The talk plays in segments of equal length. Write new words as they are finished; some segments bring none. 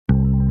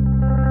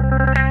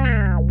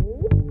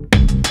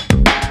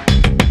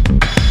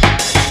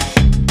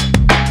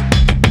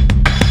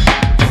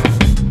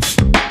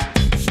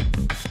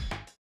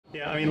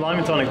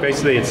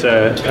basically, it's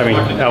I mean,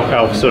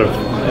 our sort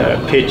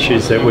of pitch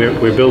is that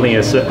we're building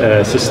a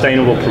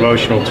sustainable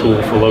promotional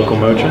tool for local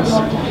merchants.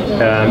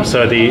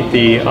 So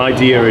the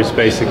idea is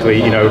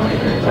basically,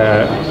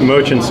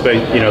 merchants,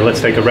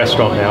 let's take a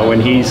restaurant now.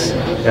 When he's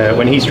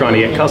trying to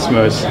get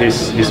customers,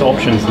 his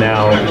options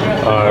now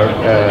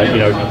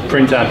are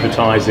print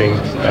advertising,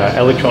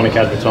 electronic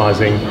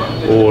advertising,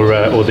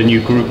 or the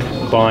new group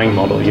buying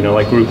model,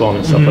 like Groupon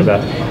and stuff like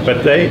that.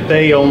 But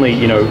they only,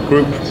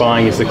 group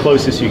buying is the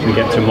closest you can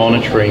get to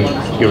monitoring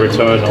your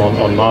return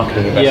on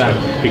marketing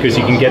investment, because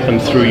you can get them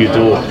through your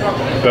door.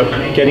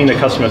 But getting the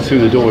customer through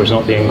the door is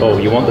not the end goal.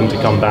 You want them to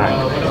come back.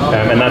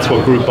 And that's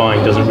what group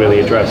buying doesn't really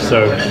address.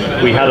 So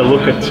we had a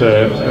look at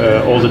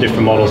all the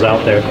different models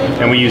out there,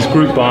 and we use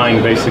group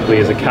buying basically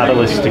as a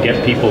catalyst to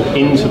get people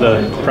into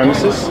the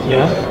premises.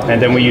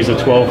 And then we use a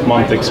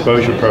 12-month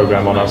exposure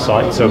program on our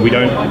site. So we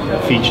don't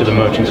feature the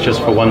merchants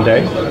just for one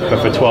day,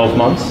 but for 12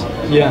 months.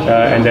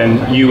 And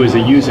then you as a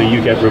user,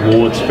 you get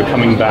rewards for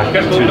coming back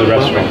to the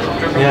restaurant.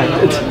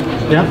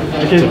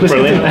 Okay,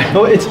 brilliant.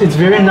 No, it's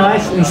very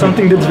nice, and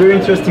something that's very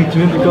interesting to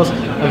me, because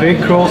a very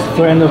close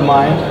friend of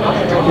mine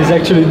is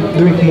actually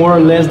doing more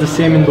or less the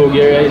same in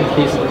Bulgaria.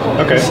 He's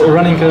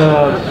running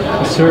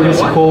a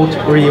service called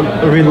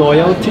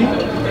Reloyalty,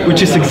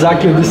 which is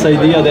exactly this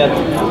idea that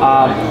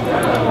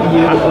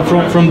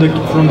from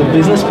the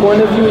business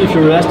point of view, if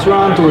you're a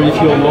restaurant or if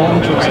you're a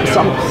launch or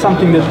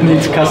something that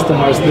needs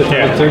customers that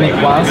are returning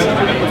once,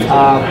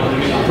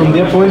 from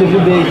their point of view,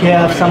 they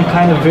have some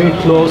kind of very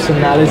close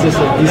analysis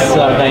of these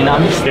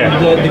dynamics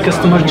that the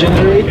customers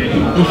generate.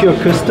 If you're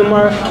a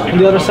customer, on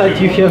the other side,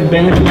 you have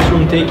benefits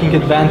from taking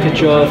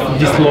advantage of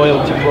this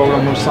loyalty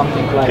program or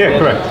something like that.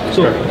 Correct.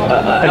 So,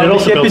 and it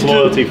also builds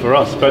loyalty for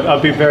us, but I'll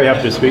be very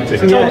happy to speak to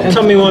him.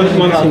 Tell me one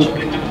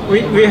thing.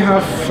 We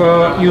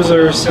have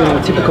users,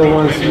 typical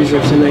ones,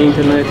 users in the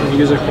internet, and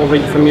users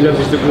already familiar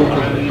with the group.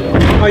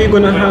 How are you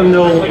going to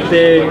handle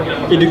the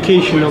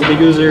education of the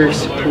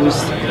users who's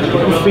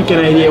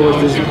freaking idea what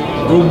this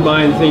group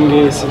buying thing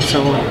is and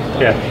so on?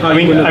 I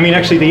mean,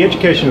 actually, the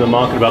education of the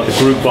market about the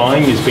group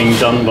buying is being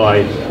done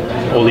by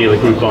all the other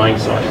group buying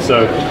sites.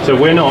 So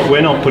we're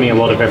not putting a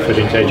lot of effort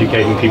into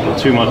educating people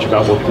too much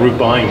about what group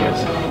buying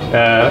is.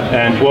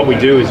 And what we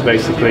do is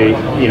basically,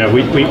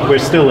 we're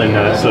still in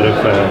a sort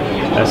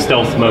of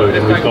stealth mode,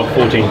 and we've got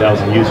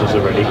 14,000 users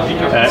already.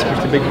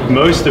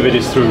 Most of it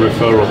is through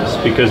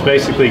referrals, because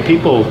basically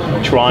people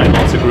try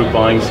lots of group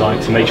buying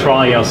sites, and they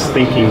try us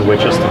thinking we're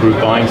just a group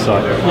buying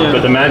site.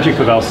 But the magic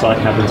of our site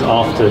happens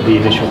after the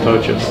initial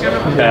purchase.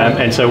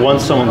 And so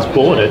once someone's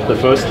bought it the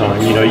first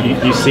time,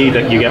 you see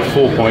that you get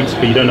 4 points,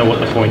 but you don't know what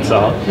the points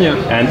are.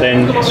 And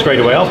then straight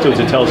away afterwards,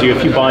 it tells you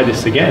if you buy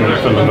this again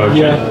from the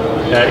merchant,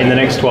 in the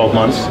next 12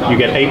 months, you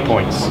get 8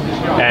 points.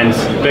 And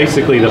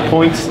basically the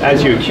points,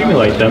 as you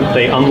accumulate them,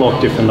 they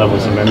unlock different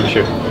levels of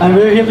membership. I'm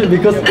very happy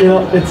because,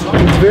 it's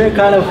very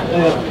kind of,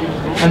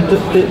 I'm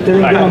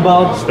telling them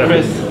about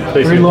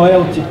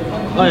Reloyalty.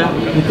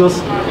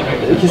 Because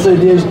his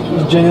idea is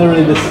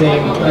generally the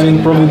same. I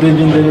mean, probably they've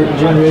been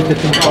generated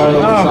in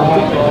parallel or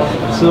something.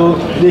 So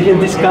they have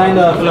this kind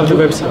of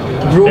group,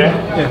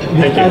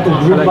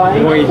 group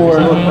buying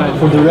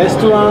for the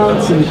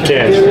restaurants and the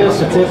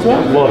cafeterias, etc.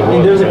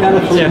 And there's a kind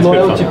of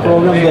loyalty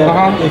program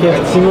that they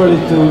have similarly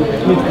to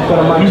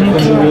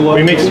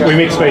we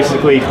mix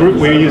basically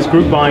we use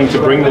group buying to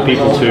bring the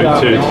people to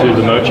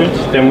the merchant.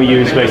 Then we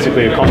use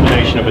basically a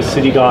combination of a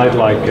city guide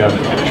like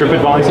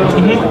TripAdvisor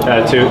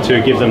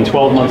to give them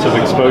 12 months of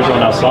exposure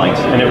on our site,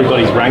 and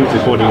everybody's ranked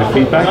according to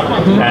feedback.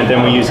 And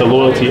then we use an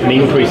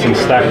increasing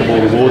stackable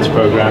rewards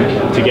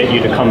program to get you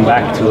to come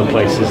back to the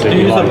places that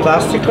you like. Do you use a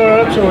plastic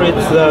card, or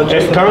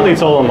it's currently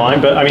it's all online,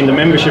 but I mean the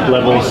membership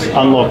levels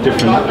unlock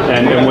different,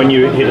 and when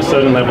you hit a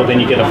certain level, then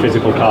you get a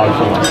physical card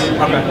from us.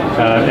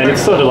 And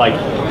it's sort of like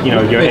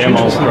your air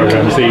miles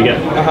program. So you get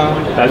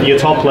your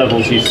top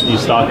levels. You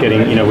start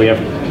getting.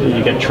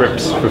 You get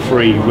trips for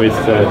free with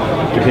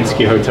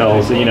Kapinski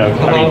hotels.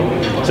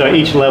 So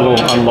each level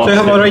unlocks. So you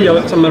have already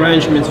some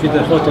arrangements with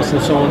the hotels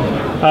and so on.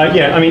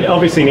 I mean,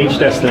 obviously in each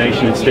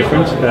destination it's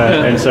different,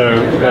 and so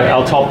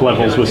our top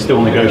levels we're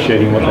still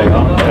negotiating what they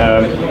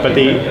are. But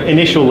the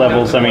initial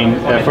levels, I mean,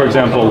 for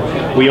example,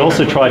 we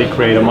also try to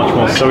create a much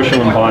more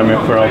social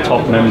environment for our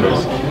top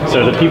members.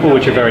 So the people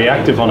which are very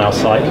active on our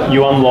site,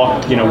 you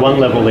unlock, one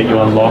level that you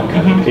unlock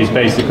is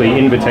basically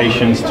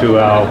invitations to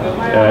our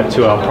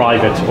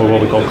private, or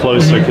what we call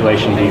closed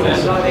circulation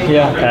deals.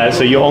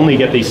 So you only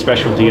get these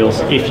special deals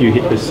if you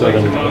hit this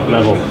certain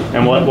level.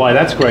 And why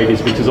that's great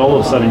is because all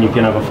of a sudden you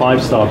can have a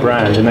 5-star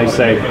brand, and they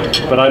say,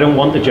 but I don't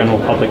want the general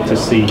public to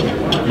see,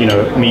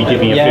 me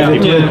giving a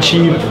 50%.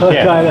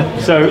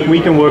 Cheap. So we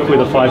can work with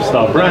a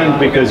 5-star brand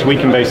because we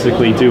can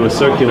basically do a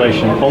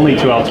circulation only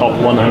to our top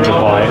 100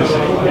 buyers,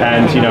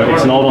 and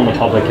it's not on the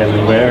public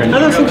anywhere. And I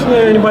don't think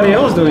anybody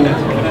else doing it.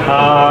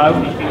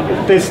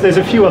 there's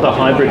a few other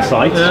hybrid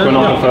sites. We're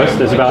not the first.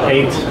 There's about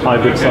 8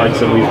 hybrid sites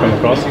that we've come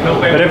across,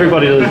 but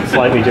everybody is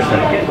slightly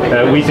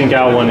different. We think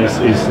our one is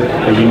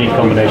a unique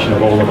combination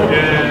of all of them.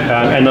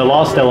 And the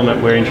last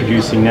element we're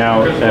introducing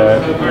now,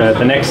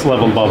 the next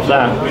level above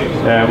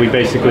that, we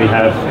basically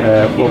have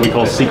what we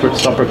call secret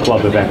supper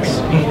club events.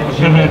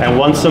 And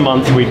once a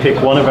month we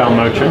pick one of our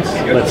merchants,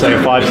 let's say a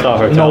 5-star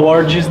hotel. No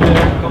orgies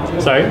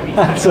there? Sorry?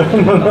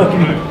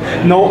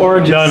 No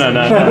orgies?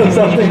 No.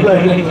 Something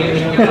like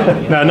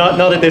that. No,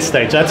 not at this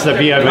stage. That's the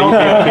VIP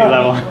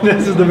level.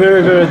 This is the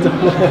very, very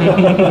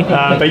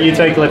top. But you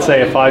take, let's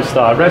say, a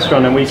 5-star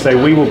restaurant, and we say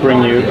we will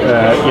bring you,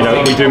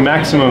 we do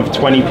maximum of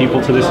 20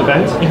 people to this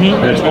event,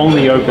 and it's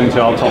only open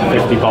to our top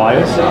 50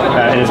 buyers,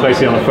 and it's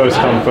basically on a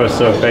first-come,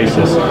 first-served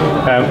basis.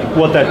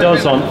 What that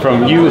does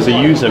from you as a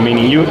user,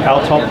 meaning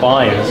our top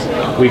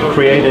buyers, we've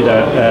created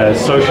a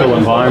social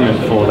environment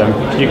for them.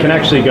 You can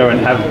actually go and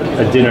have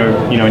a dinner,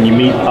 and you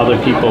meet other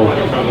people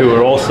who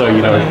are also,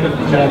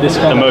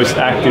 the most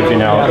active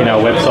in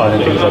our website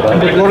and things like that.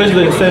 But what is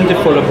the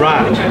incentive for the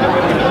brand?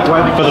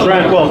 For the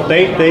brand, well,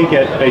 they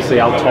get basically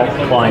our top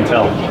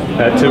clientele.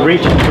 To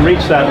reach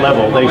that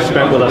level, they've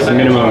spent with us a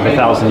minimum of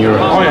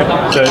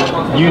 €1,000. So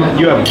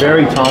you have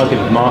very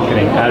targeted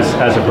marketing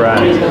as a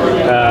brand,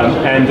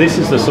 and this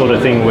is the sort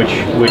of thing which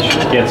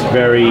gets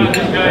very,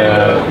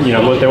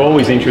 what they're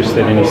always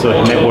interested in is sort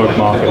of network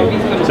marketing.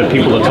 So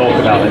people to talk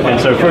about it. And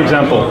so, for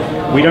example,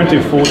 we don't do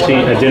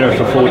a dinner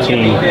for 14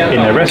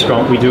 in their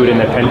restaurant. We do it in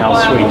their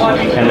penthouse suite,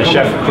 and the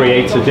chef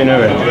creates a dinner.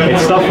 And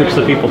it's stuff which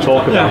the people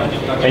talk about.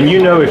 And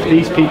if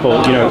these people,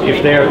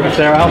 if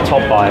they're our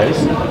top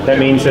buyers, that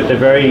means that they're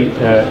very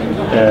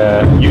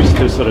used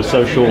to sort of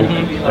social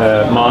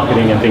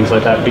marketing and things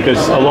like that,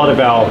 because a lot of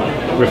our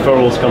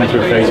referrals come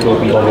through Facebook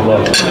and blah,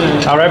 blah,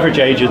 blah. Our average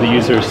age of the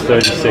user is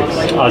 36,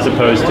 as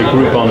opposed to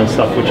Groupon and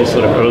stuff, which is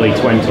sort of early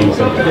 20s.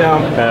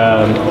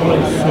 And,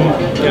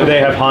 they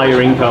have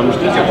higher income.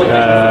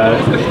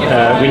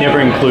 We never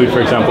include,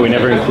 for example,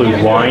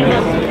 wine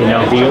in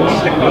our deals,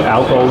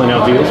 alcohol in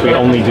our deals. We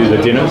only do the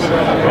dinners,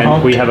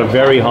 and we have a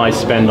very high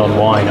spend on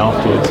wine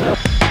afterwards.